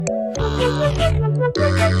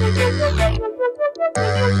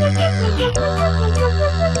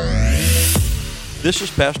This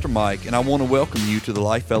is Pastor Mike, and I want to welcome you to the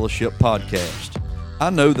Life Fellowship podcast.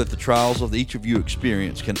 I know that the trials that each of you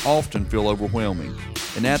experience can often feel overwhelming,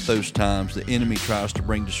 and at those times, the enemy tries to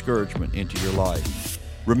bring discouragement into your life.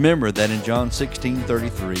 Remember that in John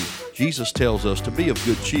 16:33, Jesus tells us to be of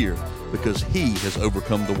good cheer because He has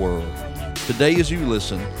overcome the world. Today as you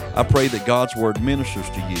listen, I pray that God's Word ministers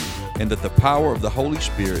to you and that the power of the Holy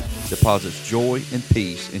Spirit deposits joy and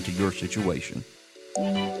peace into your situation.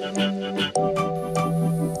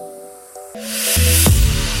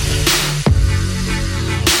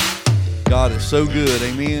 God is so good,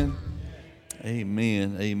 amen?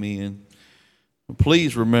 Amen, amen.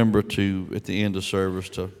 Please remember to, at the end of service,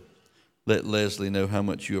 to let Leslie know how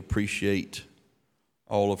much you appreciate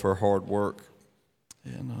all of her hard work.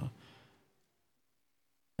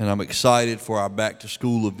 And I'm excited for our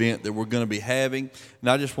back-to-school event that we're going to be having. And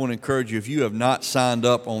I just want to encourage you, if you have not signed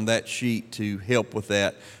up on that sheet to help with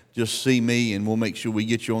that, just see me and we'll make sure we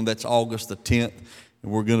get you on. That's August the 10th.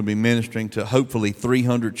 And we're going to be ministering to hopefully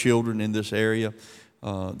 300 children in this area,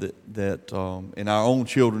 and our own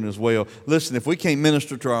children as well. Listen, if we can't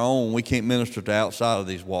minister to our own, we can't minister to outside of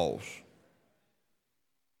these walls.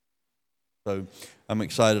 So I'm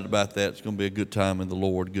excited about that. It's going to be a good time in the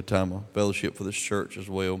Lord, a good time of fellowship for this church as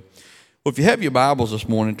well. Well, if you have your Bibles this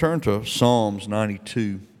morning, turn to Psalms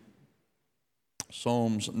 92.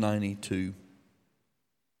 Psalms 92.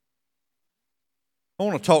 I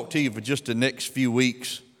want to talk to you for just the next few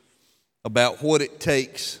weeks about what it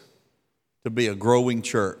takes to be a growing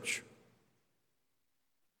church.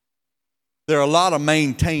 There are a lot of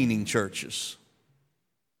maintaining churches.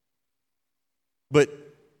 But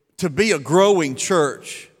to be a growing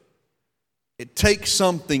church, it takes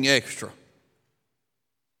something extra.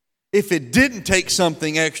 If it didn't take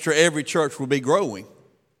something extra, every church would be growing.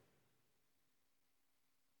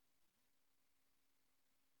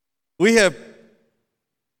 I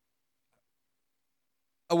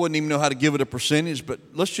wouldn't even know how to give it a percentage, but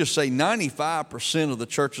let's just say 95% of the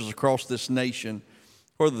churches across this nation,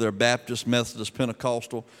 whether they're Baptist, Methodist,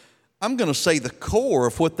 Pentecostal, I'm going to say the core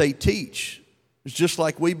of what they teach is just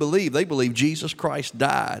like we believe. They believe Jesus Christ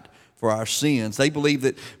died for our sins. They believe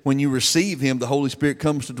that when you receive Him, the Holy Spirit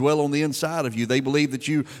comes to dwell on the inside of you. They believe that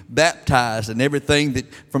you baptized and everything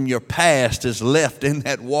that from your past is left in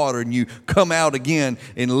that water and you come out again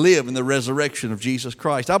and live in the resurrection of Jesus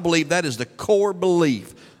Christ. I believe that is the core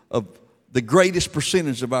belief of the greatest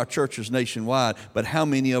percentage of our churches nationwide, but how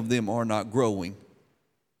many of them are not growing?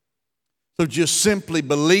 So just simply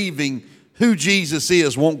believing who Jesus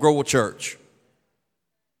is won't grow a church.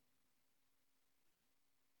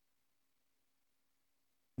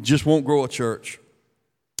 Just won't grow a church.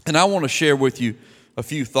 And I want to share with you a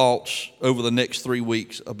few thoughts over the next 3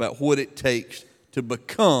 weeks about what it takes to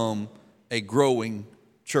become a growing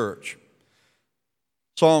church.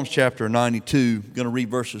 Psalms chapter 92, going to read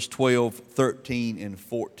verses 12, 13, and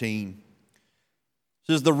 14.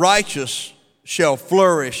 It says, "The righteous shall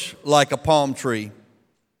flourish like a palm tree,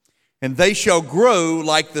 and they shall grow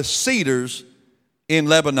like the cedars in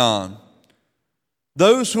Lebanon.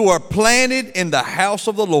 Those who are planted in the house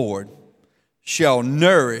of the Lord shall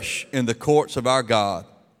nourish in the courts of our God,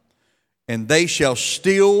 and they shall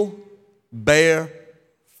still bear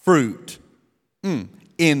fruit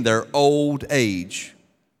in their old age,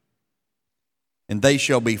 and they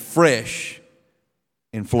shall be fresh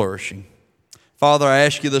and flourishing." Father, I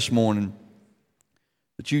ask you this morning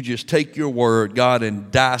that you just take your word, God, and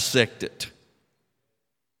dissect it,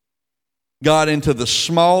 God, into the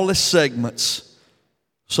smallest segments,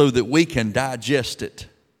 so that we can digest it.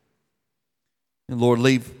 And Lord,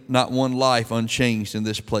 leave not one life unchanged in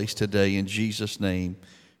this place today, in Jesus' name.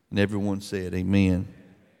 And everyone said amen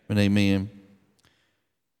and amen.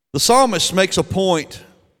 The psalmist makes a point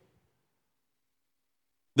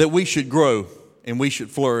that we should grow and we should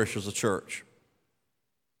flourish as a church.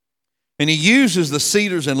 And he uses the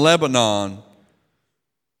cedars in Lebanon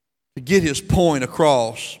to get his point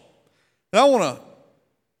across. And I want to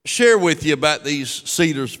share with you about these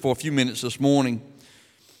cedars for a few minutes this morning.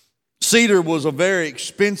 Cedar was a very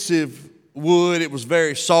expensive wood. It was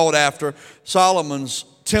very sought after. Solomon's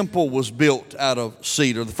temple was built out of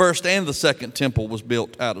cedar. The first and the second temple was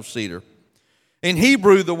built out of cedar. In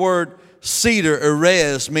Hebrew, the word cedar,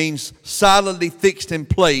 erez, means solidly fixed in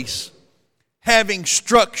place, having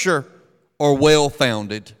structure or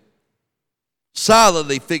well-founded.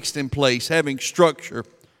 Solidly fixed in place, having structure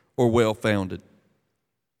or well-founded.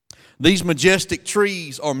 These majestic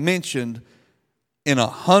trees are mentioned in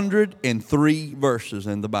 103 verses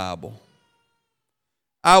in the Bible.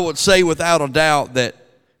 I would say without a doubt that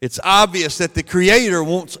it's obvious that the Creator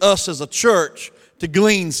wants us as a church to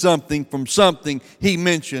glean something from something He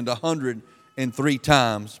mentioned 103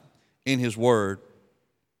 times in His Word.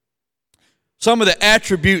 Some of the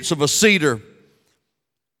attributes of a cedar,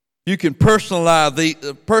 you can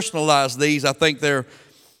personalize these. I think they're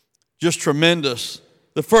just tremendous.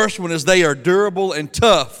 The first one is they are durable and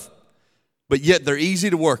tough, but yet they're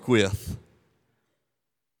easy to work with.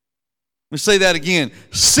 Let me say that again.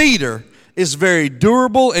 Cedar is very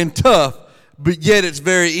durable and tough, but yet it's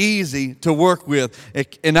very easy to work with.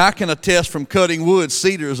 And I can attest from cutting wood,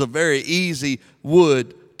 cedar is a very easy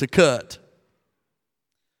wood to cut.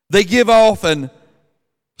 They give off an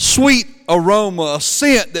sweet aroma, a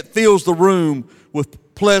scent that fills the room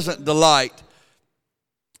with pleasant delight.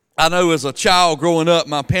 I know as a child growing up,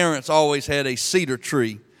 my parents always had a cedar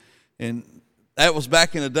tree. And that was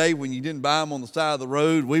back in the day when you didn't buy them on the side of the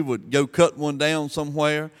road. We would go cut one down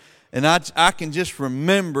somewhere. And I can just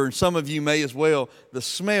remember, and some of you may as well, the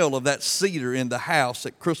smell of that cedar in the house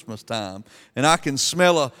at Christmas time. And I can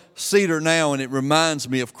smell a cedar now, and it reminds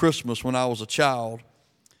me of Christmas when I was a child.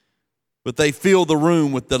 But they fill the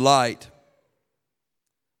room with delight.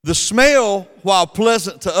 The smell, while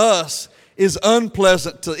pleasant to us, is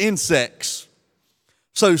unpleasant to insects.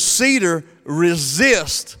 So cedar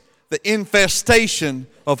resists the infestation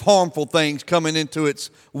of harmful things coming into its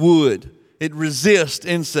wood. It resists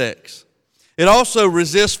insects. It also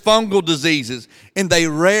resists fungal diseases, and they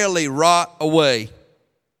rarely rot away.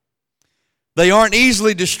 They aren't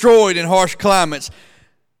easily destroyed in harsh climates.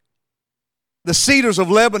 The cedars of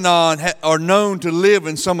Lebanon are known to live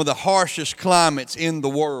in some of the harshest climates in the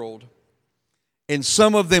world. And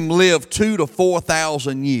some of them live 2,000 to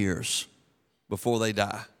 4,000 years before they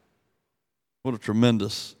die. What a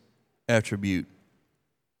tremendous attribute.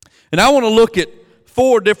 And I want to look at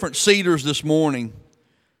 4 different cedars this morning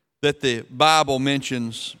that the Bible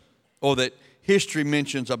mentions, or that history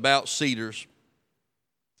mentions about cedars.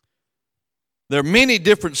 There are many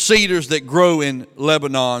different cedars that grow in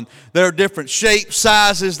Lebanon. There are different shapes,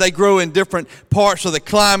 sizes. They grow in different parts of the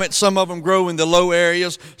climate. Some of them grow in the low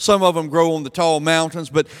areas. Some of them grow on the tall mountains.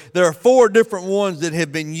 But there are 4 different ones that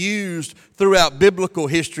have been used throughout biblical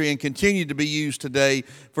history and continue to be used today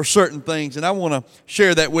for certain things. And I want to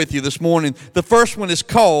share that with you this morning. The first one is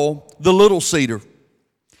called the little cedar.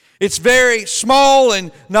 It's very small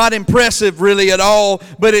and not impressive really at all,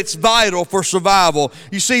 but it's vital for survival.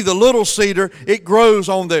 You see, the little cedar, it grows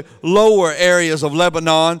on the lower areas of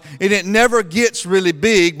Lebanon, and it never gets really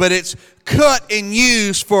big, but it's cut and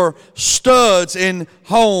used for studs in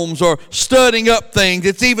homes or studding up things.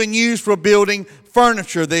 It's even used for building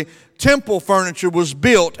furniture. The temple furniture was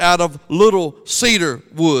built out of little cedar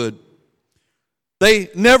wood.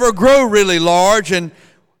 They never grow really large, and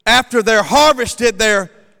after they're harvested,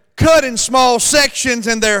 they're cut in small sections,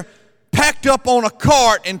 and they're packed up on a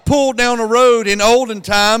cart and pulled down a road in olden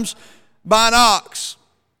times by an ox.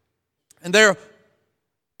 And they're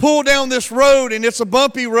pulled down this road, and it's a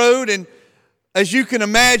bumpy road, and as you can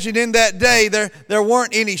imagine in that day, there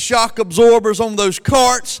weren't any shock absorbers on those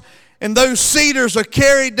carts, and those cedars are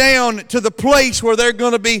carried down to the place where they're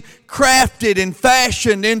going to be crafted and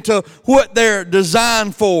fashioned into what they're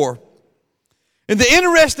designed for. And the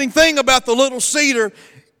interesting thing about the little cedar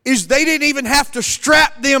is they didn't even have to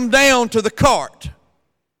strap them down to the cart.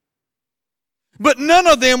 But none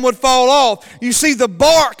of them would fall off. You see, the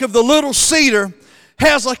bark of the little cedar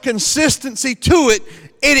has a consistency to it,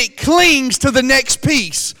 and it clings to the next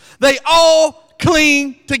piece. They all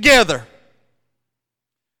cling together.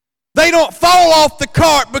 They don't fall off the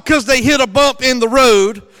cart because they hit a bump in the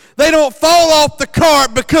road. They don't fall off the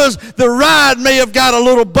cart because the ride may have got a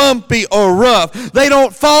little bumpy or rough. They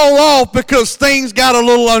don't fall off because things got a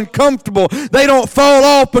little uncomfortable. They don't fall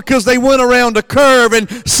off because they went around a curve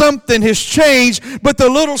and something has changed. But the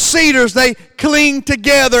little cedars, they cling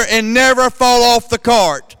together and never fall off the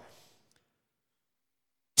cart.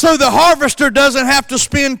 So the harvester doesn't have to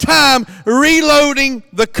spend time reloading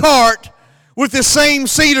the cart with the same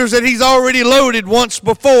cedars that he's already loaded once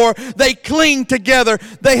before. They cling together.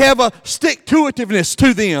 They have a stick-to-itiveness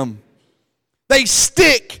to them. They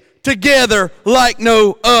stick together like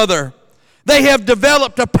no other. They have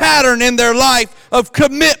developed a pattern in their life of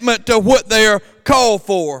commitment to what they are called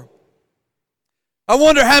for. I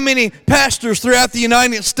wonder how many pastors throughout the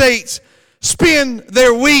United States spend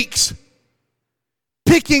their weeks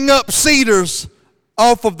picking up cedars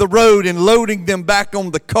off of the road and loading them back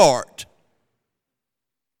on the cart,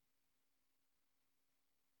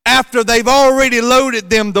 after they've already loaded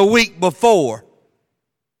them the week before,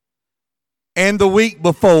 and the week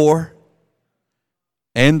before,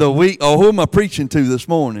 and the weak. Oh, who am I preaching to this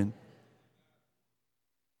morning?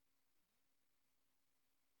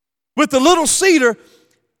 With the little cedar,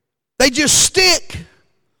 they just stick.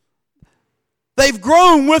 They've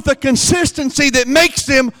grown with a consistency that makes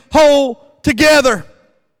them hold together.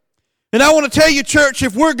 And I want to tell you, church,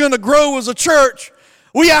 if we're going to grow as a church,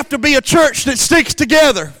 we have to be a church that sticks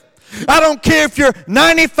together. I don't care if you're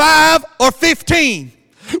 95 or 15.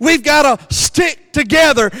 We've got to stick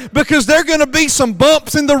together because there are going to be some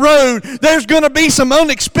bumps in the road. There's going to be some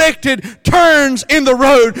unexpected turns in the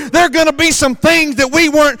road. There are going to be some things that we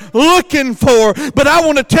weren't looking for. But I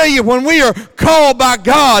want to tell you, when we are called by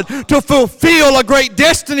God to fulfill a great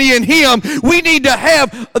destiny in Him, we need to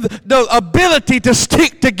have the ability to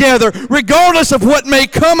stick together. Regardless of what may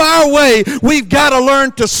come our way, we've got to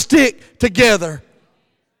learn to stick together.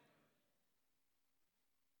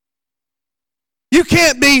 You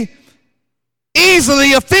can't be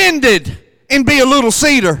easily offended and be a little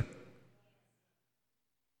cedar.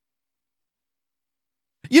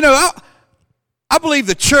 You know, I believe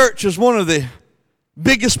the church is one of the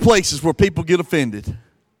biggest places where people get offended.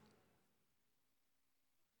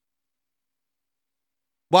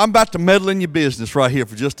 Well, I'm about to meddle in your business right here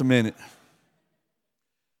for just a minute.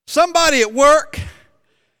 Somebody at work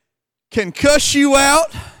can cuss you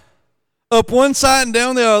out up one side and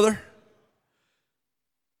down the other.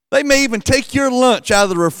 They may even take your lunch out of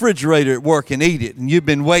the refrigerator at work and eat it, and you've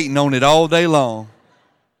been waiting on it all day long.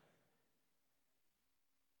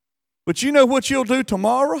 But you know what you'll do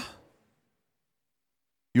tomorrow?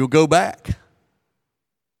 You'll go back.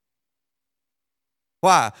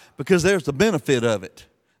 Why? Because there's the benefit of it.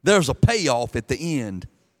 There's a payoff at the end.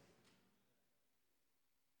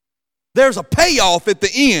 There's a payoff at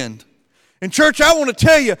the end. And church, I want to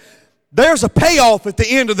tell you, there's a payoff at the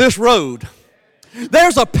end of this road.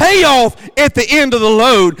 There's a payoff at the end of the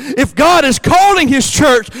load. If God is calling His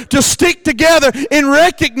church to stick together and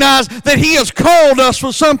recognize that He has called us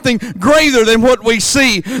for something greater than what we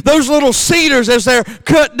see. Those little cedars, as they're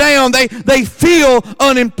cut down, they feel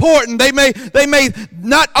unimportant. They may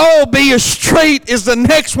not all be as straight as the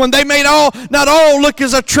next one. They may not all look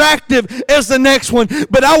as attractive as the next one.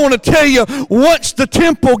 But I want to tell you, once the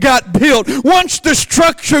temple got built, once the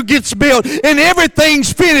structure gets built and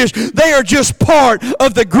everything's finished, they are just part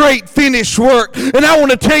of the great finished work. And I want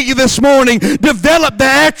to tell you this morning, develop the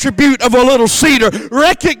attribute of a little cedar.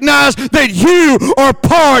 Recognize that you are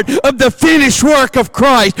part of the finished work of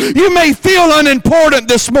Christ. You may feel unimportant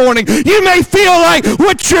this morning. You may feel like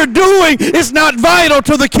what you're doing is not vital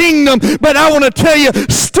to the kingdom. But I want to tell you,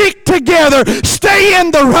 stick together. Stay in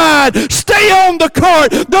the ride. Stay on the cart.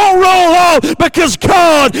 Don't roll off, because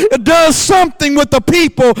God does something with the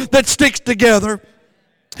people that sticks together.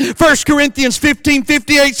 1 Corinthians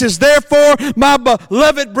 15:58 says, "Therefore, my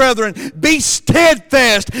beloved brethren, be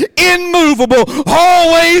steadfast, immovable,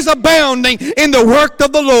 always abounding in the work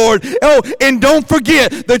of the Lord." Oh, and don't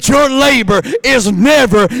forget that your labor is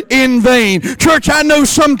never in vain. Church, I know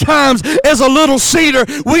sometimes as a little cedar,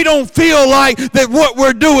 we don't feel like that what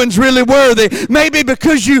we're doing is really worthy. Maybe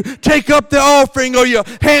because you take up the offering, or you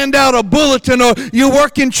hand out a bulletin, or you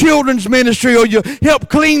work in children's ministry, or you help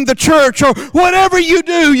clean the church, or whatever you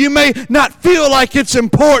do. You may not feel like it's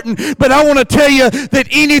important, but I want to tell you that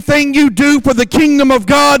anything you do for the kingdom of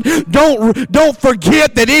God, don't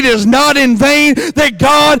forget that it is not in vain, that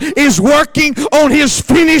God is working on His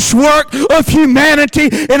finished work of humanity.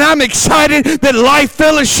 And I'm excited that Life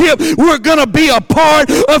Fellowship, we're going to be a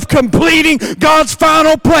part of completing God's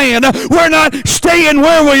final plan. We're not staying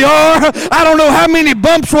where we are. I don't know how many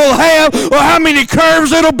bumps we'll have or how many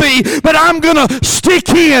curves it'll be, but I'm going to stick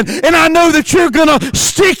in, and I know that you're going to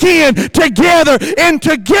stick in together, and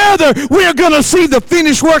together we're going to see the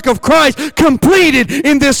finished work of Christ completed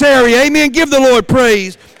in this area. Amen. Give the Lord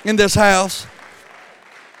praise in this house.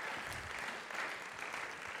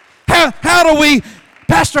 How do we,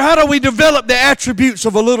 Pastor, how do we develop the attributes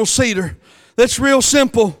of a little cedar? That's real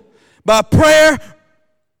simple. By prayer,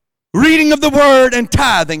 reading of the Word, and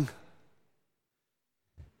tithing.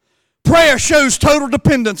 Prayer shows total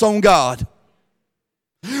dependence on God.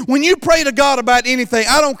 When you pray to God about anything,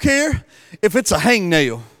 I don't care if it's a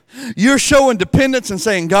hangnail, you're showing dependence and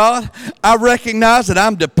saying, God, I recognize that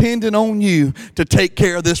I'm dependent on you to take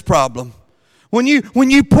care of this problem. When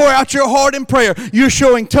you pour out your heart in prayer, you're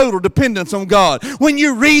showing total dependence on God. When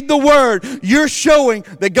you read the Word, you're showing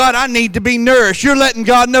that, God, I need to be nourished. You're letting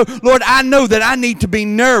God know, Lord, I know that I need to be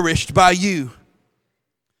nourished by you.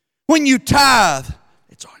 When you tithe,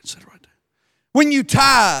 it's all right, sit right there. When you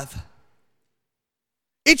tithe,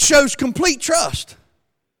 it shows complete trust.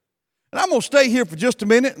 And I'm going to stay here for just a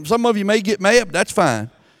minute. Some of you may get mad, but that's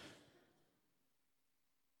fine.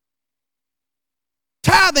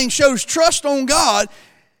 Tithing shows trust on God,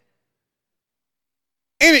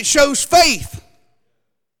 and it shows faith.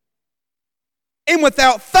 And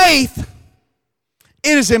without faith,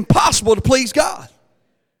 it is impossible to please God.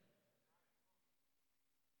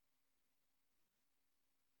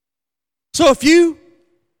 So if you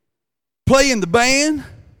play in the band,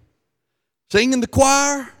 sing in the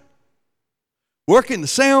choir, work in the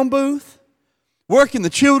sound booth, work in the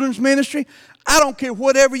children's ministry, I don't care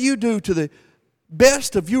whatever you do to the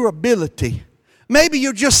best of your ability. Maybe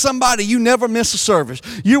you're just somebody, you never miss a service.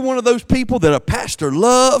 You're one of those people that a pastor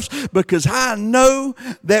loves, because I know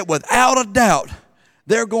that without a doubt,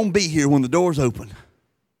 they're going to be here when the doors open.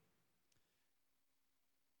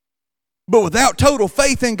 But without total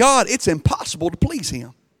faith in God, it's impossible to please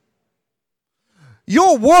Him.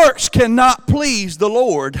 Your works cannot please the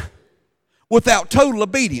Lord without total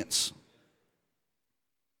obedience.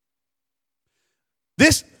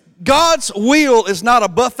 God's will is not a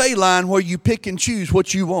buffet line where you pick and choose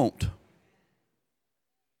what you want.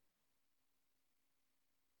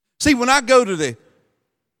 See, when I go to the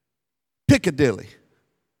Piccadilly,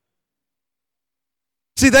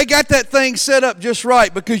 see, they got that thing set up just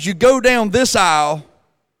right, because you go down this aisle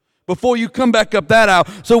before you come back up that aisle.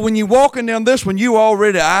 So when you're walking down this one, you're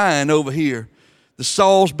already eyeing over here the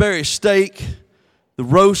Salisbury steak, the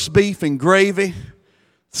roast beef and gravy,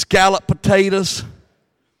 scalloped potatoes,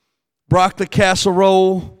 broccoli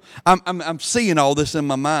casserole. I'm seeing all this in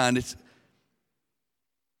my mind.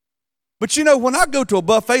 But you know, when I go to a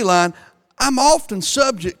buffet line, I'm often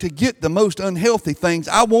subject to get the most unhealthy things.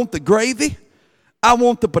 I want the gravy. I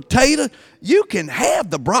want the potato. You can have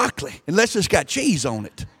the broccoli unless it's got cheese on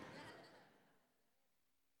it.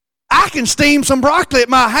 I can steam some broccoli at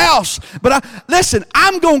my house. But listen,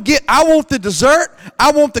 I want the dessert,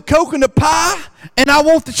 I want the coconut pie, and I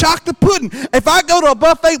want the chocolate pudding. If I go to a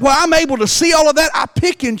buffet where I'm able to see all of that, I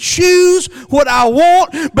pick and choose what I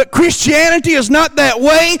want. But Christianity is not that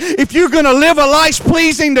way. If you're going to live a life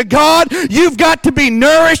pleasing to God, you've got to be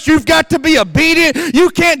nourished. You've got to be obedient. You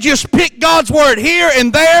can't just pick God's word here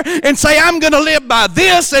and there and say, I'm going to live by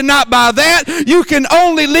this and not by that. You can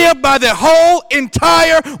only live by the whole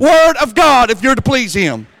entire word of God if you're to please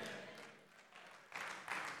Him.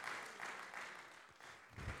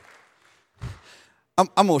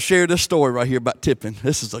 I'm going to share this story right here about tipping.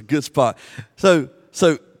 This is a good spot. So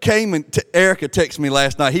came and Erica texted me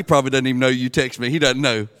last night. He probably doesn't even know you text me. He doesn't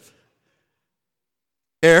know.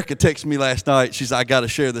 Erica texted me last night. She said, I got to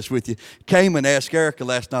share this with you. Came and asked Erica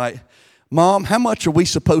last night, Mom, how much are we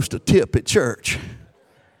supposed to tip at church?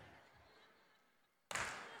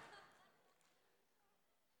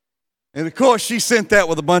 And of course, she sent that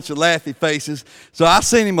with a bunch of laughy faces. So I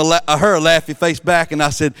sent her a laughy face back, and I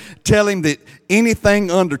said, tell him that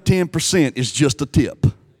anything under 10% is just a tip.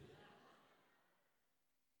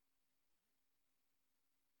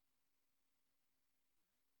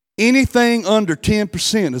 Anything under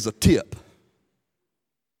 10% is a tip.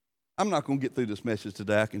 I'm not going to get through this message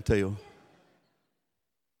today, I can tell.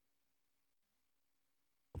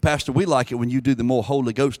 Pastor, we like it when you do the more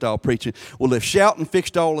Holy Ghost style preaching. Well, if shouting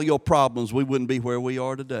fixed all of your problems, we wouldn't be where we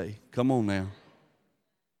are today. Come on now.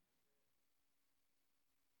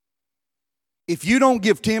 If you don't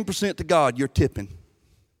give 10% to God, you're tipping.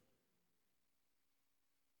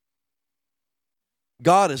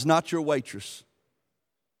 God is not your waitress.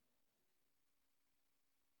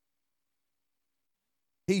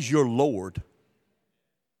 He's your Lord.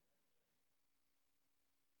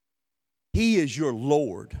 He is your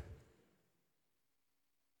Lord.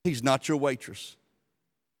 He's not your waitress.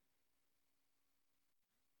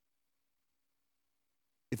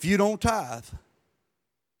 If you don't tithe,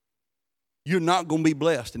 you're not going to be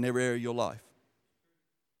blessed in every area of your life.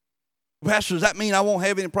 Pastor, does that mean I won't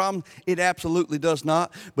have any problems? It absolutely does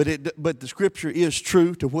not. But the scripture is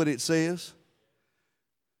true to what it says.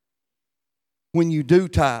 When you do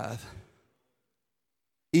tithe,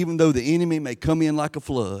 even though the enemy may come in like a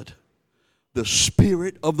flood, the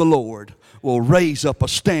Spirit of the Lord will raise up a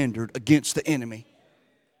standard against the enemy.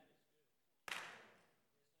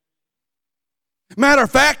 Matter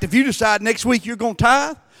of fact, if you decide next week you're going to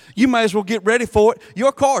tithe, you may as well get ready for it.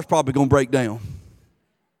 Your car's probably going to break down.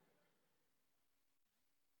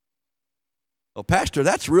 Well, Pastor,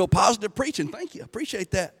 that's real positive preaching. Thank you. I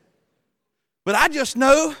appreciate that. But I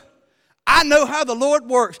know how the Lord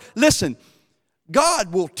works. Listen,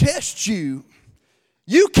 God will test you.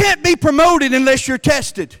 You can't be promoted unless you're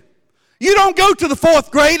tested. You don't go to the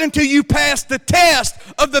 4th grade until you pass the test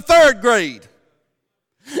of the 3rd grade.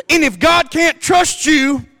 And if God can't trust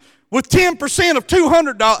you with 10% of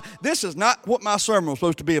 $200, this is not what my sermon was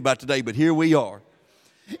supposed to be about today, but here we are.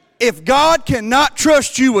 if God cannot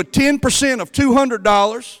trust you with 10% of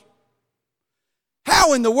 $200,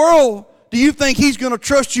 how in the world do you think He's going to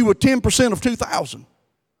trust you with 10% of $2,000?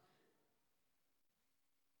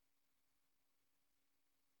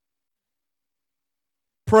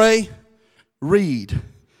 Pray, read,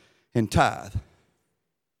 and tithe.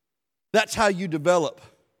 That's how you develop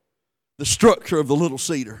the structure of the little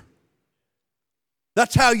cedar.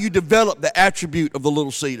 That's how you develop the attribute of the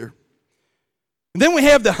little cedar. And then we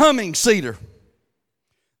have the humming cedar.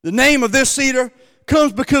 The name of this cedar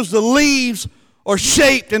comes because the leaves are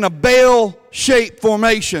shaped in a bell-shaped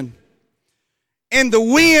formation. And the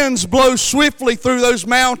winds blow swiftly through those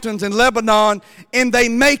mountains in Lebanon, and they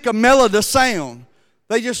make a melodious sound.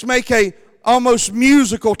 They just make a almost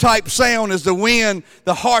musical type sound as the wind,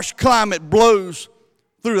 the harsh climate blows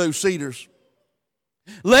through those cedars.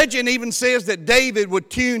 Legend even says that David would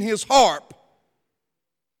tune his harp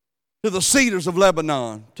to the cedars of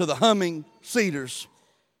Lebanon, to the humming cedars.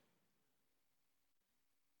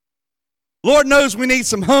 Lord knows we need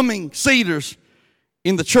some humming cedars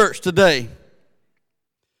in the church today.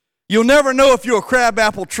 You'll never know if you're a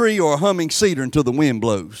crabapple tree or a humming cedar until the wind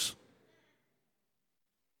blows.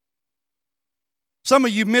 Some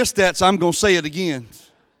of you missed that, so I'm going to say it again.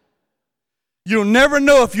 You'll never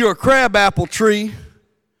know if you're a crabapple tree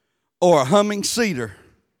or a humming cedar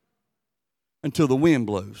until the wind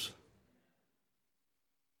blows.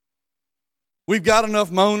 We've got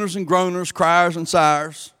enough moaners and groaners, criers and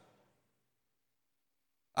sighers.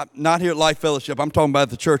 Not here at Life Fellowship. I'm talking about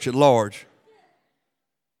the church at large.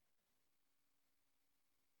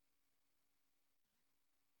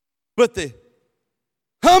 But the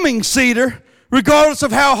humming cedar, regardless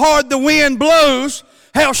of how hard the wind blows,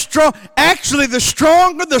 how strong, actually the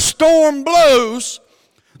stronger the storm blows,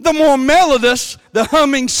 the more melodious the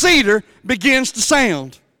humming cedar begins to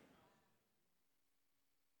sound.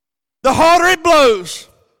 The harder it blows,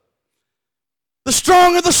 the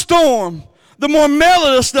stronger the storm, the more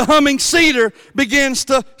melodious the humming cedar begins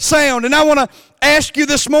to sound. And I want to ask you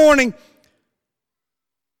this morning,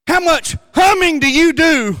 how much humming do you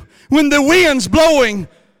do when the wind's blowing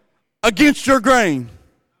against your grain?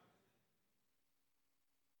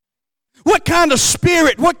 What kind of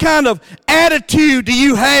spirit, what kind of attitude do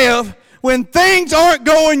you have when things aren't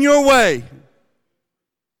going your way?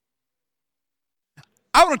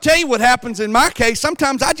 I want to tell you what happens in my case.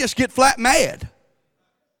 Sometimes I just get flat mad.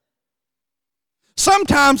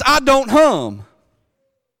 Sometimes I don't hum.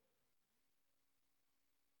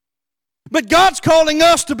 But God's calling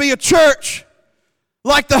us to be a church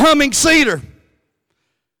like the humming cedar,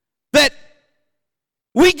 that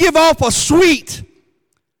we give off a sweet,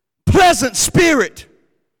 pleasant spirit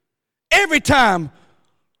every time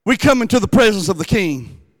we come into the presence of the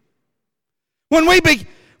King. When we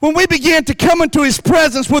begin to come into His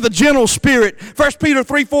presence with a gentle spirit, 1 Peter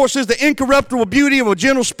 3:4 says the incorruptible beauty of a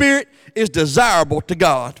gentle spirit is desirable to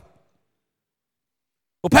God.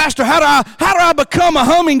 Well, Pastor, how do I become a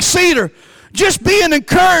humming cedar? Just be an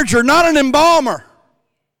encourager, not an embalmer.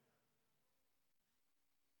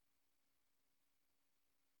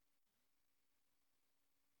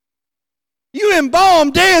 You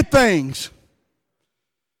embalm dead things.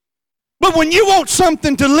 But when you want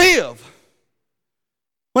something to live,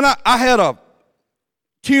 when I had a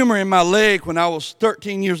tumor in my leg when I was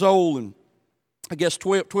 13 years old, and I guess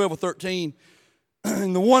 12 or 13,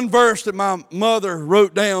 and the one verse that my mother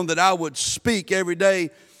wrote down that I would speak every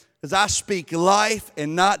day is, I speak life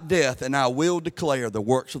and not death, and I will declare the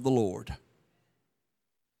works of the Lord.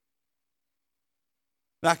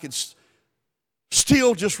 And I could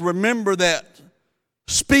still just remember that,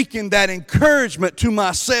 speaking that encouragement to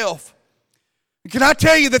myself. Can I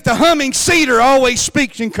tell you that the humming cedar always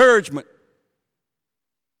speaks encouragement?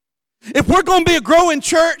 If we're going to be a growing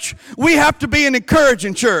church, we have to be an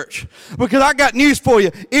encouraging church. Because I got news for you.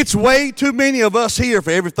 It's way too many of us here for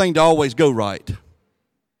everything to always go right.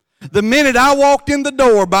 The minute I walked in the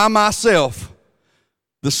door by myself,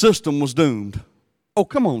 the system was doomed. Oh,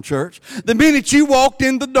 come on, church. The minute you walked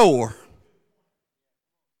in the door,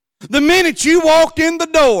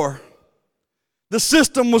 the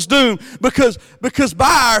system was doomed, because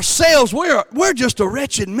by ourselves we're just a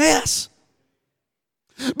wretched mess.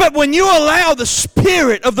 But when you allow the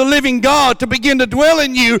Spirit of the living God to begin to dwell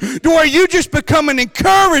in you, to where you just become an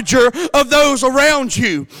encourager of those around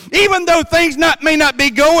you, even though things may not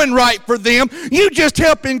be going right for them, you just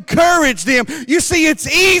help encourage them. You see, it's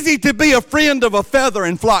easy to be a friend of a feather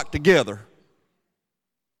and flock together.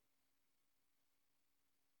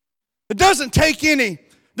 It doesn't take any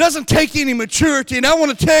maturity. And I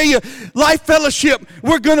want to tell you, Life Fellowship,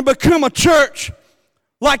 we're going to become a church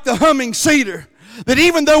like the humming cedar. That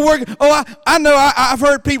even though I know I've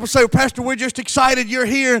heard people say, well, Pastor, we're just excited you're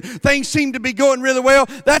here and things seem to be going really well.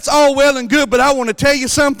 That's all well and good, but I want to tell you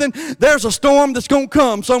something. There's a storm that's going to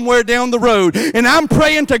come somewhere down the road. And I'm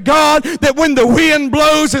praying to God that when the wind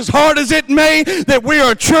blows as hard as it may, that we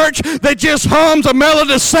are a church that just hums a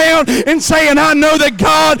melodious sound and saying, I know that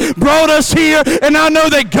God brought us here and I know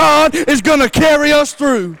that God is going to carry us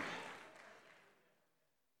through.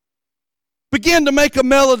 Begin to make a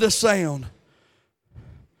melodious sound.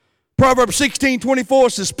 Proverbs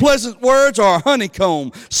 16:24 says, pleasant words are a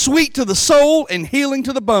honeycomb, sweet to the soul and healing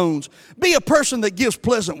to the bones. Be a person that gives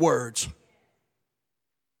pleasant words.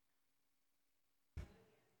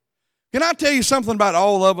 Can I tell you something about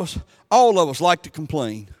all of us? All of us like to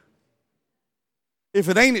complain. If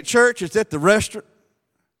it ain't at church, it's at the restaurant.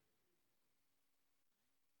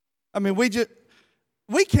 I mean,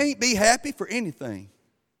 we can't be happy for anything.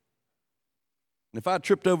 And if I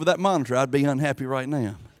tripped over that monitor, I'd be unhappy right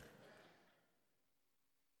now.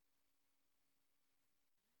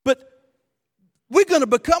 But we're going to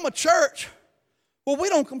become a church where we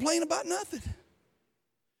don't complain about nothing.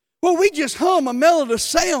 Well, we just hum a melodious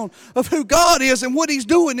sound of who God is and what He's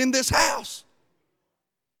doing in this house.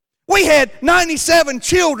 We had 97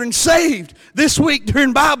 children saved this week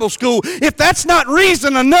during Bible school. If that's not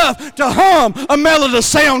reason enough to hum a melodious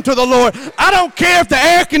sound to the Lord, I don't care if the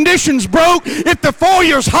air conditioning's broke, if the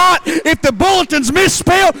foyer's hot, if the bulletin's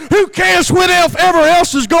misspelled, who cares whatever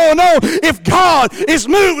else is going on? If God is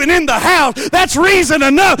moving in the house, that's reason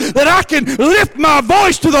enough that I can lift my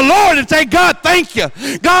voice to the Lord and say, God, thank you.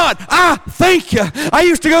 God, I thank you. I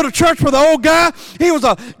used to go to church with an old guy. He was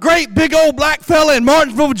a great big old black fella in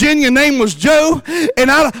Martinsville, Virginia. His name was Joe,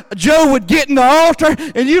 and Joe would get in the altar,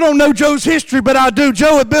 and you don't know Joe's history, but I do.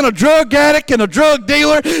 Joe had been a drug addict and a drug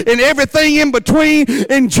dealer and everything in between,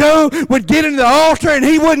 and Joe would get in the altar, and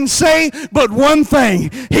he wouldn't say but one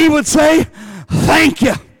thing. He would say, thank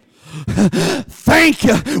you. Thank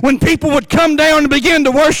you. When people would come down and begin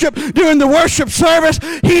to worship during the worship service,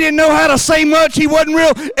 he didn't know how to say much. He wasn't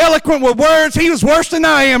real eloquent with words. He was worse than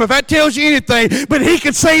I am, if that tells you anything. But he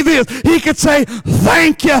could say this. He could say,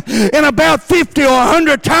 thank you. And about 50 or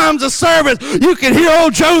 100 times a service, you could hear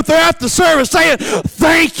old Joe throughout the service saying,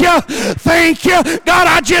 thank you. Thank you. God,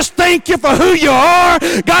 I just thank you for who you are.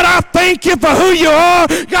 God, I thank you for who you are.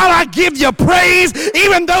 God, I give you praise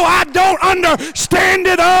even though I don't understand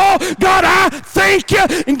it all. God, I thank you.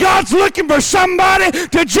 And God's looking for somebody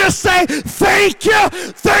to just say, thank you.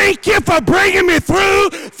 Thank you for bringing me through.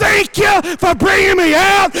 Thank you for bringing me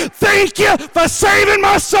out. Thank you for saving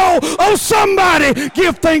my soul. Oh, somebody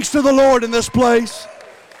give thanks to the Lord in this place.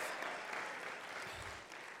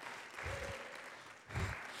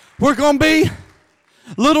 We're going to be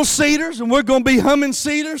little cedars, and we're going to be humming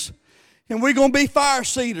cedars, and we're going to be fire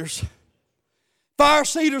cedars. Fire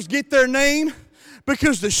cedars get their name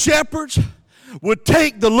because the shepherds would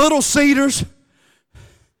take the little cedars.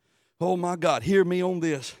 Oh my God, hear me on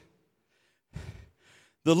this.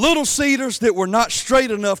 The little cedars that were not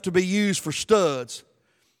straight enough to be used for studs,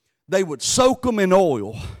 they would soak them in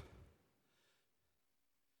oil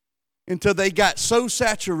until they got so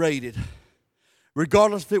saturated,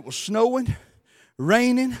 regardless if it was snowing,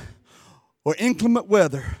 raining, or inclement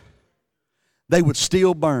weather, they would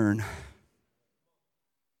still burn.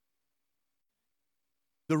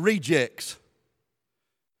 The rejects.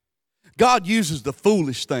 God uses the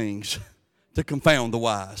foolish things to confound the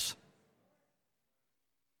wise.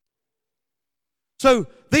 So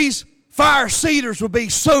these fire cedars would be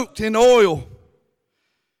soaked in oil,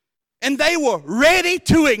 and they were ready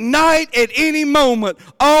to ignite at any moment.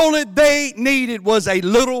 All that they needed was a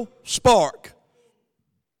little spark.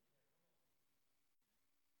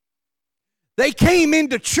 They came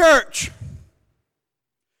into church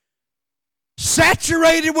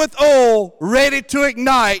saturated with oil, ready to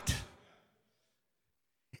ignite,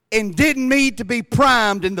 and didn't need to be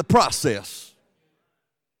primed in the process.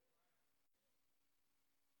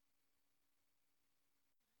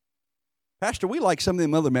 Pastor, we like some of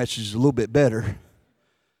them other messages a little bit better.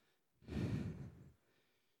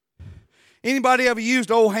 Anybody ever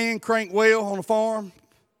used old hand crank well on a farm?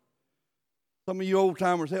 Some of you old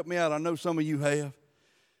timers, help me out. I know some of you have.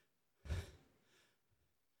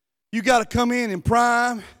 You got to come in and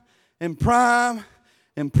prime and prime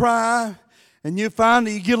and prime, and you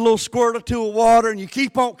finally you get a little squirt or two of water, and you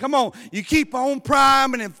keep on, come on, you keep on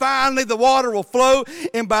priming, and finally the water will flow,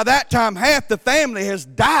 and by that time half the family has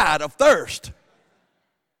died of thirst.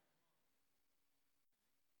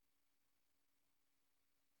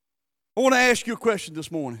 I want to ask you a question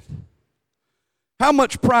this morning. How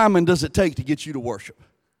much priming does it take to get you to worship?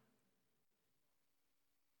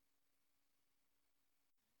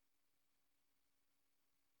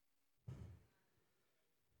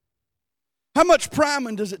 How much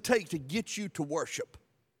priming does it take to get you to worship?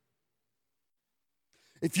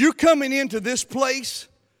 If you're coming into this place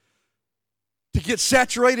to get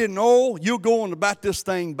saturated in oil, you're going about this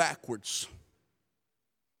thing backwards.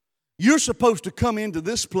 You're supposed to come into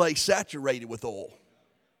this place saturated with oil.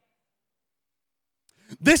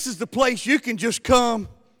 This is the place you can just come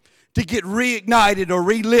to get reignited or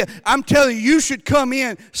relit. I'm telling you, you should come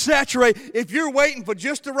in saturated. If you're waiting for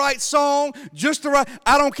just the right song,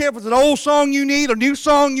 I don't care if it's an old song you need, a new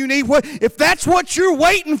song you need, if that's what you're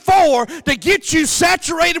waiting for to get you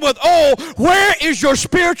saturated with oil, where is your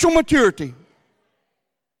spiritual maturity?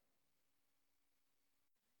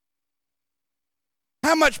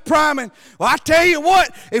 How much priming? Well, I tell you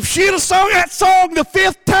what, if she'd have sung that song the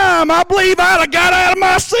 5th time, I believe I'd have got out of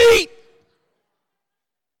my seat.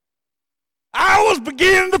 I was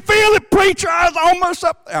beginning to feel it, preacher. I was almost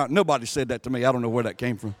up. Nobody said that to me. I don't know where that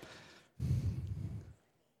came from.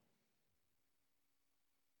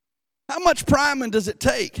 How much priming does it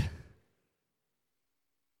take?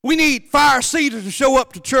 We need fire seaters to show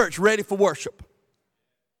up to church ready for worship.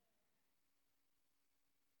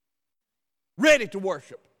 Ready to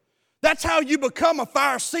worship. That's how you become a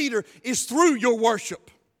fire seater, is through your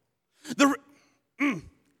worship.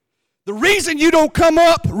 The reason you don't come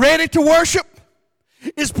up ready to worship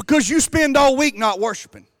is because you spend all week not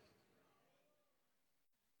worshiping.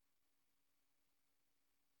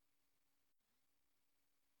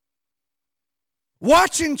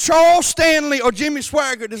 Watching Charles Stanley or Jimmy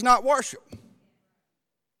Swaggart is not worship.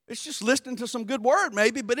 It's just listening to some good word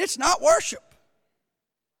maybe, but it's not worship.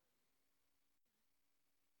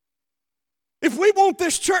 If we want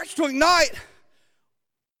this church to ignite,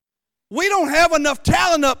 we don't have enough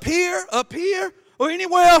talent up here, or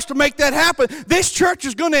anywhere else to make that happen. This church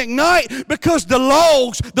is going to ignite because the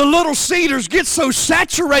logs, the little cedars, get so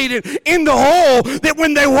saturated in the oil that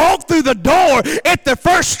when they walk through the door at the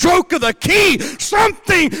first stroke of the key,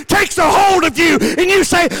 something takes a hold of you and you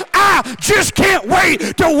say, I just can't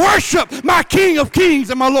wait to worship my King of Kings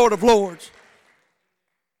and my Lord of Lords.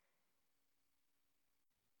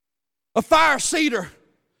 A fire cedar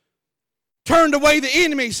turned away the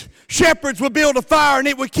enemies. Shepherds would build a fire and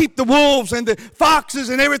it would keep the wolves and the foxes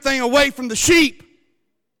and everything away from the sheep.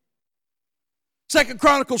 2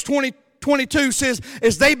 Chronicles 20:22 says,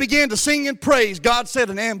 as they began to sing and praise, God set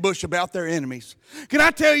an ambush about their enemies. Can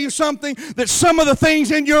I tell you something? That some of the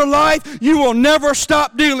things in your life you will never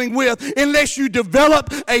stop dealing with unless you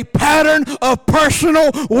develop a pattern of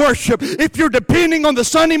personal worship. If you're depending on the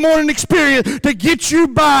Sunday morning experience to get you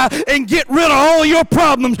by and get rid of all your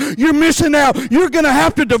problems, you're missing out. You're going to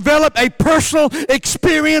have to develop a personal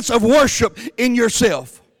experience of worship in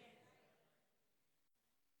yourself.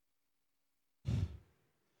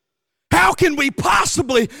 How can we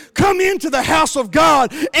possibly come into the house of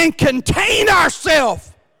God and contain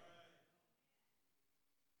ourselves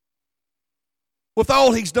with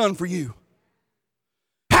all He's done for you?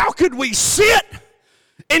 How could we sit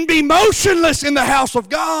and be motionless in the house of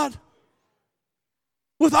God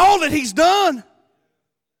with all that He's done?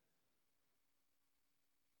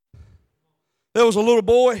 There was a little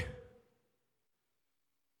boy,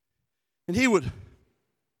 and he would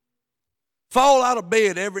fall out of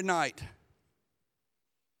bed every night.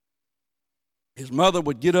 His mother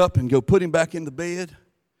would get up and go put him back in the bed.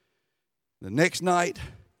 The next night,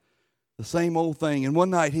 the same old thing. And one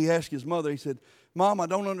night he asked his mother, he said, Mom, I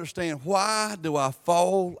don't understand. Why do I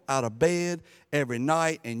fall out of bed every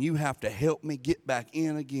night and you have to help me get back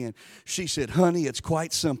in again? She said, honey, it's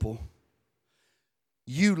quite simple.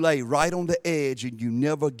 You lay right on the edge and you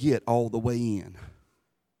never get all the way in.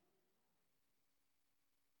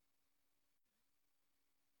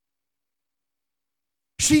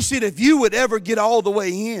 She said, if you would ever get all the way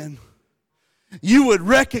in, you would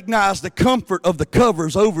recognize the comfort of the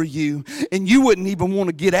covers over you, and you wouldn't even want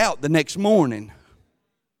to get out the next morning.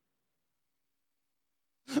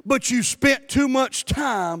 But you spent too much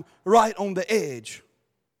time right on the edge.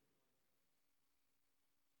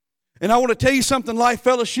 And I want to tell you something, Life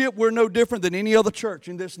Fellowship, we're no different than any other church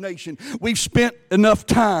in this nation. We've spent enough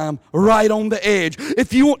time right on the edge.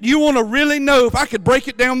 If you want to really know, if I could break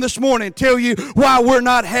it down this morning and tell you why we're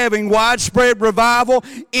not having widespread revival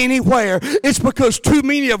anywhere, it's because too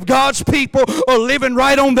many of God's people are living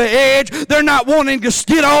right on the edge. They're not wanting to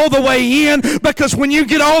get all the way in, because when you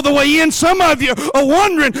get all the way in, some of you are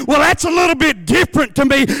wondering, well, that's a little bit different to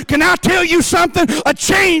me. Can I tell you something? A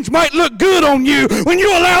change might look good on you when you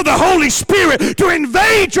allow the Holy Spirit to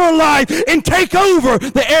invade your life and take over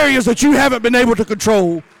the areas that you haven't been able to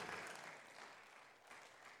control.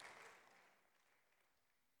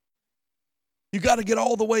 You got to get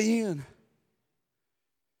all the way in.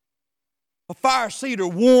 A fire cedar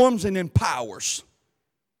warms and empowers.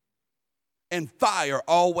 And fire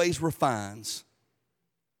always refines.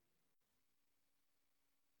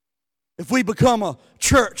 If we become a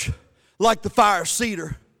church like the fire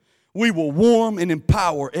cedar, we will warm and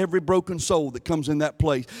empower every broken soul that comes in that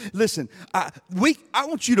place. Listen, I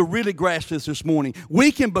want you to really grasp this morning.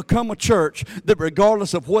 We can become a church that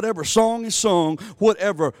regardless of whatever song is sung,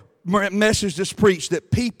 whatever message is preached,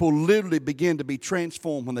 that people literally begin to be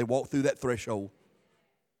transformed when they walk through that threshold.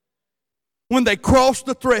 When they cross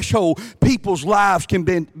the threshold, people's lives can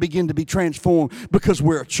begin to be transformed because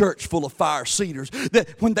we're a church full of fire cedars.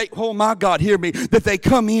 That when they, oh my God, hear me, that they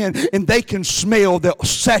come in and they can smell the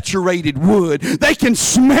saturated wood. They can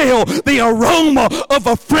smell the aroma of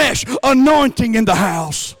a fresh anointing in the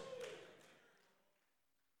house.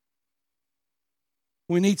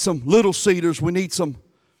 We need some little cedars. We need some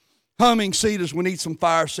humming cedars. We need some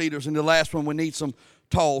fire cedars. And the last one, we need some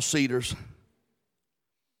tall cedars.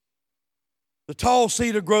 The tall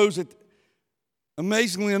cedar grows at,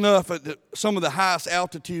 amazingly enough, at some of the highest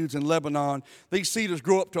altitudes in Lebanon. These cedars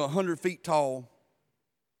grow up to 100 feet tall.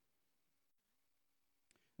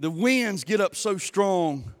 The winds get up so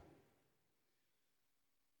strong.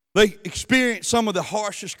 They experience some of the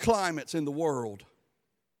harshest climates in the world.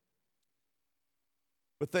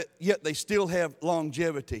 But yet they still have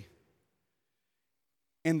longevity.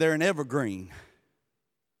 And they're an evergreen.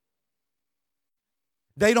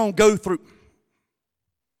 They don't go through...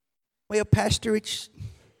 Well, Pastor, it's...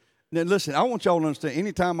 Now, listen, I want y'all to understand,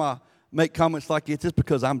 anytime I make comments like this, it's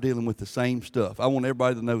because I'm dealing with the same stuff. I want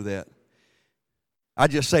everybody to know that. I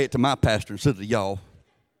just say it to my pastor instead of y'all.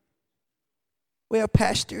 Well,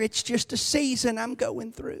 Pastor, it's just a season I'm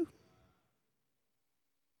going through.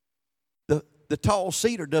 The tall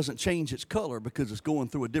cedar doesn't change its color because it's going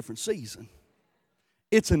through a different season.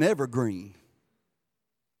 It's an evergreen.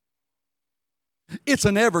 It's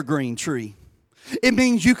an evergreen tree. It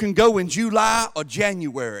means you can go in July or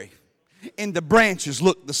January and the branches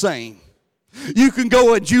look the same. You can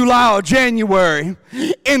go in July or January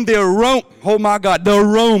and the aroma, oh my God, the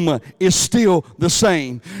aroma is still the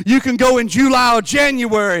same. You can go in July or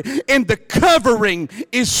January and the covering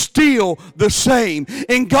is still the same.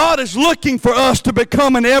 And God is looking for us to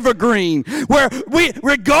become an evergreen where we,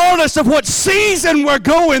 regardless of what season we're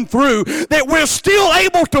going through, that we're still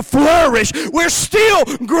able to flourish. We're still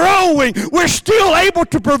growing. We're still able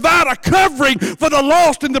to provide a covering for the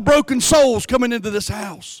lost and the broken souls coming into this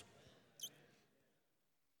house.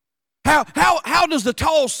 How does the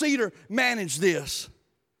tall cedar manage this?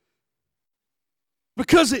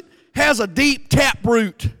 Because it has a deep tap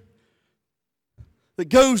root that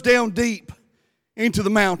goes down deep into the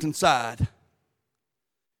mountainside.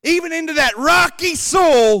 Even into that rocky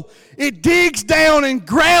soil, it digs down and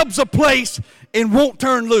grabs a place and won't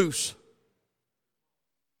turn loose.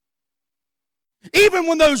 Even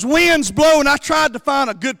when those winds blow, and I tried to find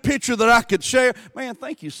a good picture that I could share. Man,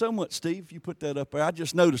 thank you so much, Steve. You put that up there. I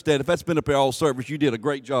just noticed that. If that's been up there all service, you did a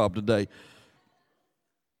great job today.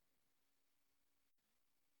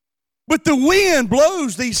 But the wind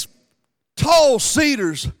blows these tall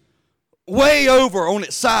cedars way over on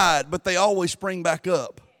its side, but they always spring back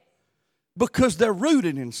up because they're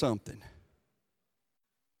rooted in something.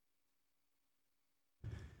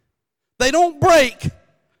 They don't break.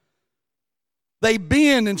 They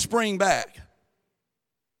bend and spring back.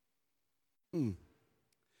 Now,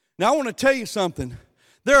 I want to tell you something.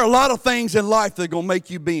 There are a lot of things in life that are going to make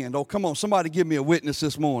you bend. Oh, come on. Somebody give me a witness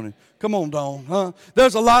this morning. Come on, Dawn. Huh?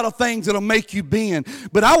 There's a lot of things that will make you bend.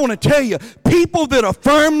 But I want to tell you, people that are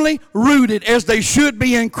firmly rooted as they should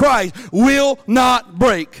be in Christ will not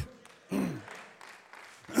break.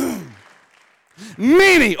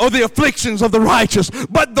 Many are the afflictions of the righteous,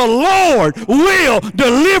 but the Lord will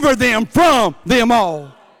deliver them from them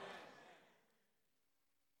all.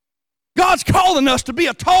 God's calling us to be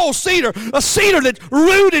a tall cedar, a cedar that's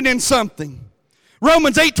rooted in something.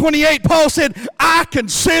 Romans 8:28, Paul said, I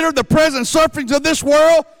consider the present sufferings of this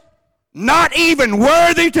world not even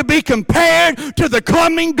worthy to be compared to the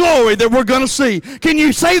coming glory that we're going to see. Can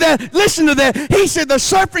you say that? Listen to that. He said the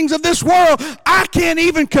sufferings of this world, I can't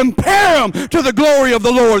even compare them to the glory of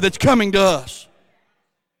the Lord that's coming to us.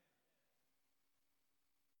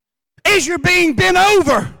 As you're being bent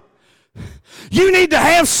over, you need to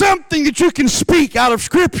have something that you can speak out of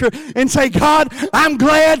Scripture and say, God, I'm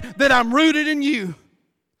glad that I'm rooted in you.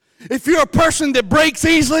 If you're a person that breaks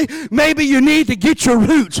easily, maybe you need to get your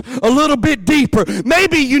roots a little bit deeper.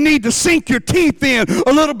 Maybe you need to sink your teeth in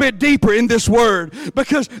a little bit deeper in this word,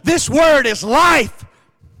 because this word is life.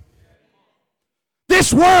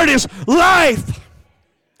 This word is life.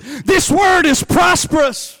 This word is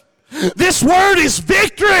prosperous. This word is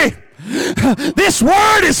victory. This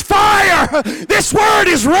word is fire. This word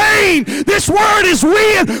is rain. This word is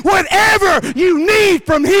wind. Whatever you need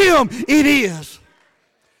from him, it is.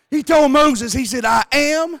 He told Moses, he said, I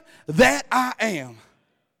am that I am.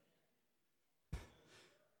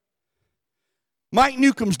 Mike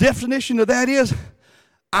Newcomb's definition of that is,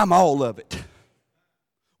 I'm all of it.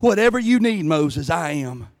 Whatever you need, Moses, I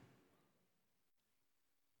am.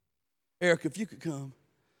 Eric, if you could come.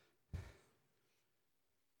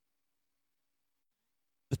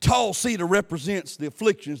 The tall cedar represents the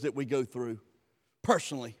afflictions that we go through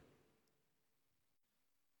personally.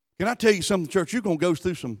 Can I tell you something, church? You're going to go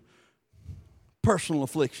through some personal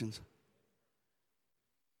afflictions.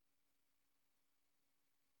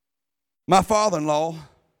 My father-in-law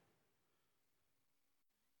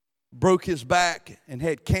broke his back and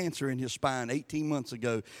had cancer in his spine 18 months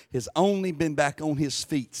ago. Has only been back on his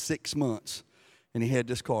feet 6 months, and he had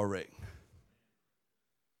this car wreck.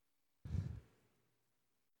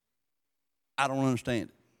 I don't understand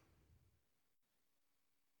it.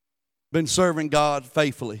 Been serving God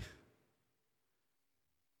faithfully.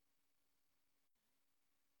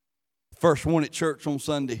 First one at church on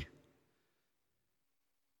Sunday. And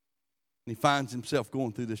he finds himself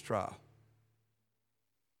going through this trial.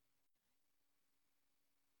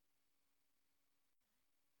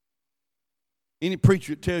 Any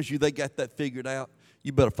preacher that tells you they got that figured out,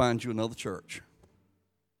 you better find you another church.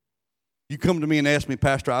 You come to me and ask me,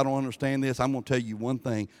 Pastor, I don't understand this. I'm going to tell you one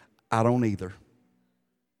thing. I don't either.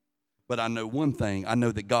 But I know one thing. I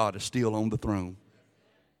know that God is still on the throne.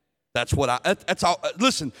 That's all.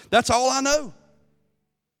 Listen, that's all I know.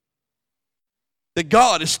 That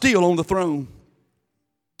God is still on the throne.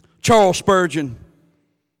 Charles Spurgeon,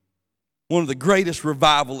 one of the greatest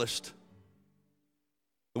revivalists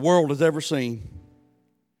the world has ever seen,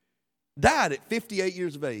 died at 58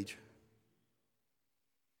 years of age.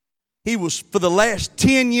 He was, for the last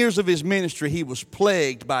 10 years of his ministry, he was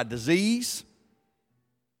plagued by disease,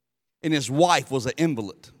 and his wife was an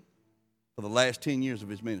invalid for the last 10 years of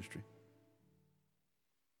his ministry.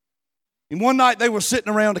 And one night they were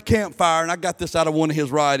sitting around a campfire, and I got this out of one of his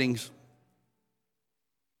writings,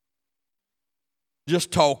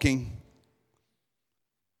 just talking.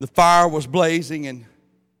 The fire was blazing, and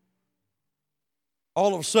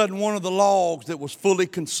all of a sudden one of the logs that was fully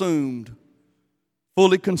consumed,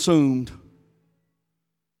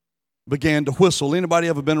 began to whistle. Anybody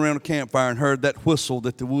ever been around a campfire and heard that whistle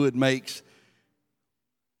that the wood makes?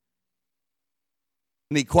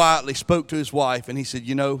 And he quietly spoke to his wife, and he said,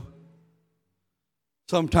 you know,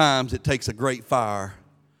 sometimes it takes a great fire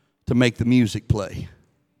to make the music play.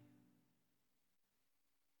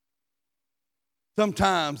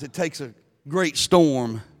 Sometimes it takes a great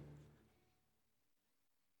storm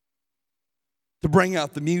to bring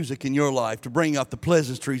out the music in your life, to bring out the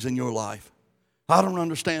pleasantries in your life. I don't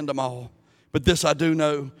understand them all, but this I do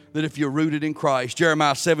know, that if you're rooted in Christ,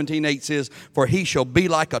 Jeremiah 17:8 says, for he shall be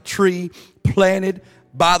like a tree planted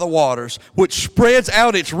by the waters, which spreads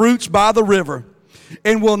out its roots by the river,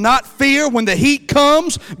 and will not fear when the heat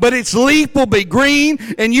comes, but its leaf will be green,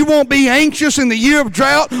 and you won't be anxious in the year of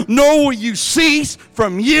drought, nor will you cease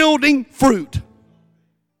from yielding fruit.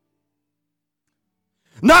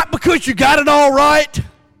 Not because you got it all right.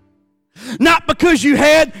 Not because you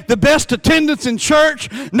had the best attendance in church.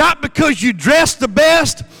 Not because you dressed the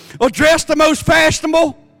best or dressed the most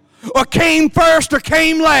fashionable or came first or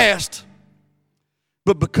came last.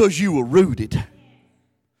 But because you were rooted.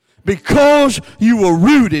 Because you were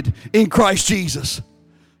rooted in Christ Jesus.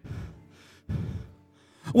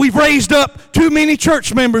 We've raised up too many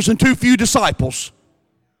church members and too few disciples.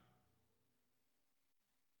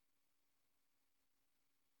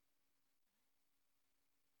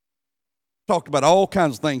 Talked about all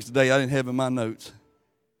kinds of things today I didn't have in my notes.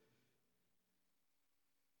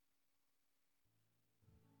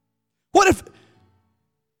 What if,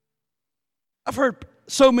 I've heard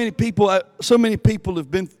so many people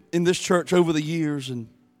have been in this church over the years, and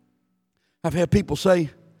I've had people say,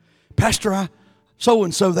 Pastor,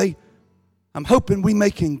 so-and-so, I'm hoping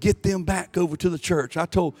we can get them back over to the church. I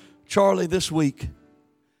told Charlie this week,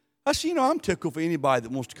 I said, I'm tickled for anybody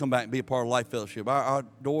that wants to come back and be a part of Life Fellowship. Our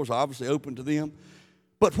doors are obviously open to them.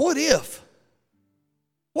 But what if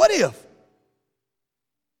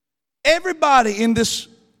everybody in this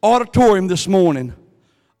auditorium this morning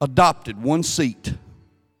adopted one seat?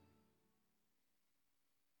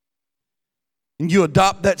 And you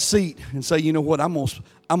adopt that seat and say, you know what, I'm going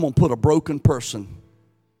to put a broken person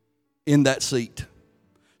in that seat.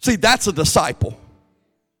 See, that's a disciple.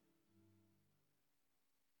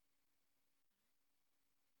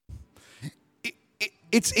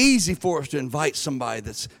 It's easy for us to invite somebody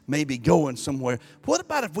that's maybe going somewhere. What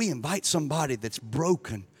about if we invite somebody that's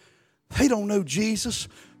broken? They don't know Jesus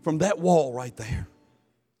from that wall right there.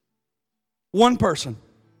 One person.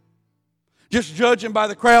 Just judging by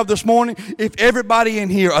the crowd this morning, if everybody in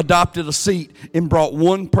here adopted a seat and brought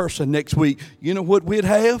one person next week, you know what we'd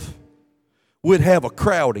have? We'd have a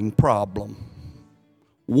crowding problem.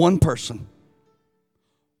 One person.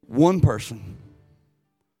 One person.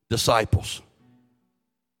 Disciples.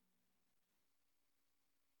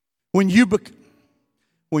 When you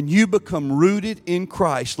become rooted in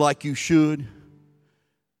Christ like you should,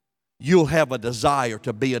 you'll have a desire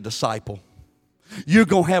to be a disciple. You're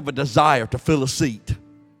going to have a desire to fill a seat.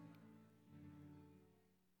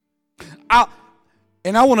 I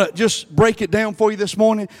want to just break it down for you this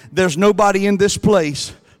morning. There's nobody in this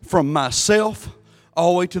place, from myself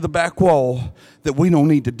all the way to the back wall, that we don't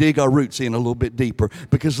need to dig our roots in a little bit deeper.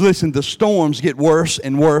 Because listen, the storms get worse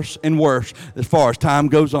and worse and worse as far as time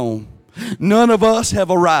goes on. None of us have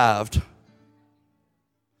arrived.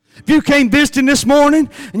 If you came visiting this morning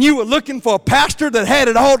and you were looking for a pastor that had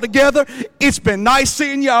it all together, it's been nice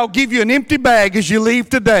seeing you. I'll give you an empty bag as you leave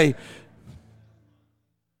today.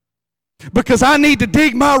 Because I need to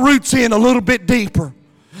dig my roots in a little bit deeper.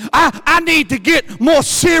 I need to get more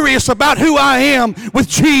serious about who I am with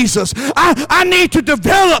Jesus. I need to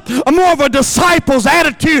develop more of a disciple's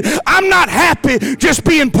attitude. I'm not happy just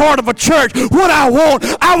being part of a church. What I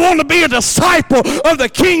want to be a disciple of the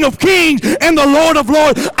King of Kings and the Lord of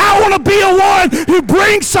Lords. I want to be a one who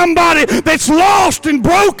brings somebody that's lost and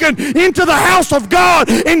broken into the house of God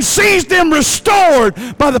and sees them restored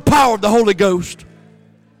by the power of the Holy Ghost.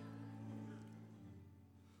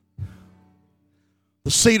 The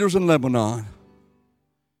cedars in Lebanon.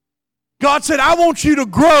 God said, I want you to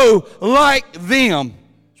grow like them.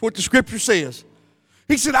 That's what the scripture says.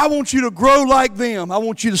 He said, I want you to grow like them. I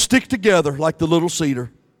want you to stick together like the little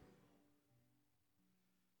cedar.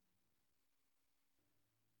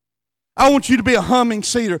 I want you to be a humming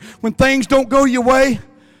cedar. When things don't go your way,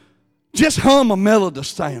 just hum a melodious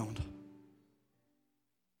sound.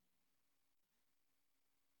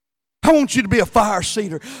 I want you to be a fire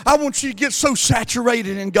cedar. I want you to get so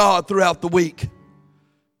saturated in God throughout the week.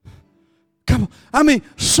 Come on.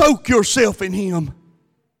 Soak yourself in Him.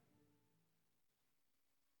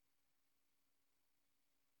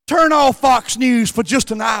 Turn off Fox News for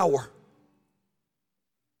just an hour.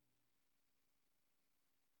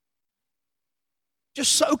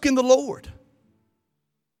 Just soak in the Lord.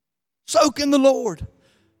 Soak in the Lord.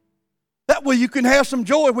 That way you can have some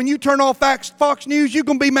joy. When you turn off Fox News, you're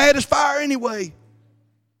going to be mad as fire anyway.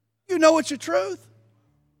 You know it's the truth.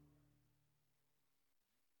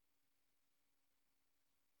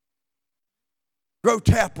 Grow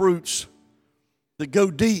tap roots that go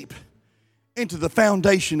deep into the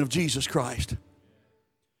foundation of Jesus Christ.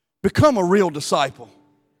 Become a real disciple.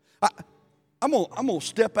 I'm going to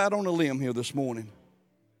step out on a limb here this morning.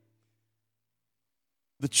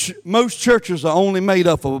 Most churches are only made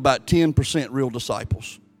up of about 10% real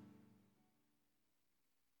disciples.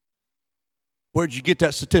 Where'd you get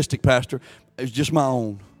that statistic, Pastor? It's just my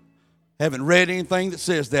own. Haven't read anything that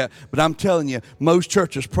says that, but I'm telling you, most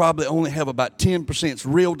churches probably only have about 10%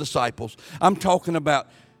 real disciples. I'm talking about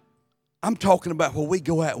where we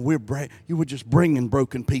go out and we're just bringing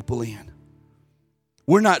broken people in.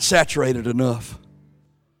 We're not saturated enough.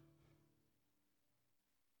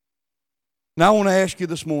 Now I want to ask you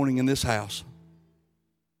this morning in this house.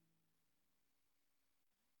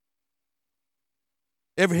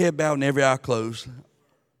 Every head bowed and every eye closed.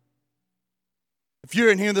 If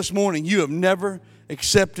you're in here this morning, you have never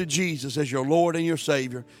accepted Jesus as your Lord and your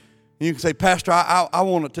Savior. And you can say, Pastor, I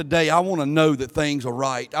want to know that things are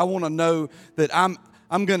right. I want to know that I'm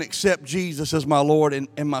going to accept Jesus as my Lord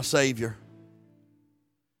and my Savior.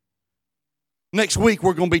 Next week,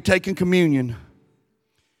 we're going to be taking communion.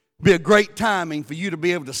 Be a great timing for you to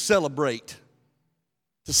be able to celebrate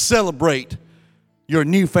your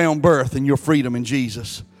newfound birth and your freedom in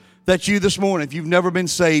Jesus. That's you this morning. If you've never been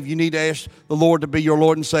saved, you need to ask the Lord to be your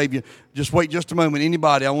Lord and Savior. Just wait just a moment.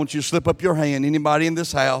 Anybody, I want you to slip up your hand. Anybody in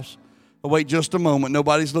this house? I'll wait just a moment.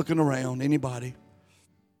 Nobody's looking around. Anybody?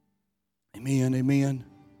 Amen, amen.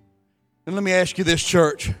 And let me ask you this,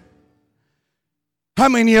 church. How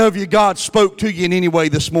many of you, God spoke to you in any way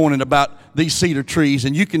this morning about these cedar trees?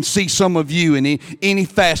 And you can see some of you in any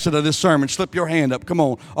facet of this sermon. Slip your hand up. Come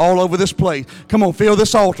on. All over this place. Come on. Fill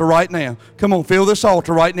this altar right now. Come on. Fill this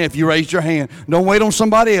altar right now if you raised your hand. Don't wait on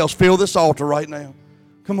somebody else. Fill this altar right now.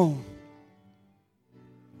 Come on.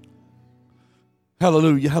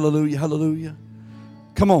 Hallelujah. Hallelujah. Hallelujah.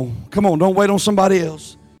 Come on. Come on. Don't wait on somebody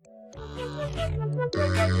else.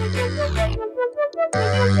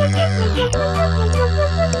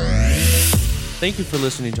 Thank you for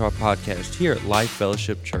listening to our podcast here at Life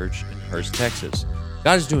Fellowship Church in Hurst, Texas.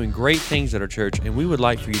 God is doing great things at our church, and we would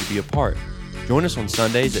like for you to be a part. Join us on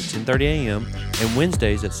Sundays at 10:30 a.m. and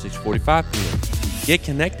Wednesdays at 6:45 p.m. Get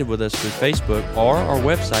connected with us through Facebook or our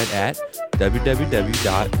website at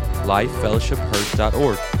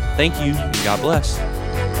www.lifefellowshiphurst.org. Thank you, and God bless.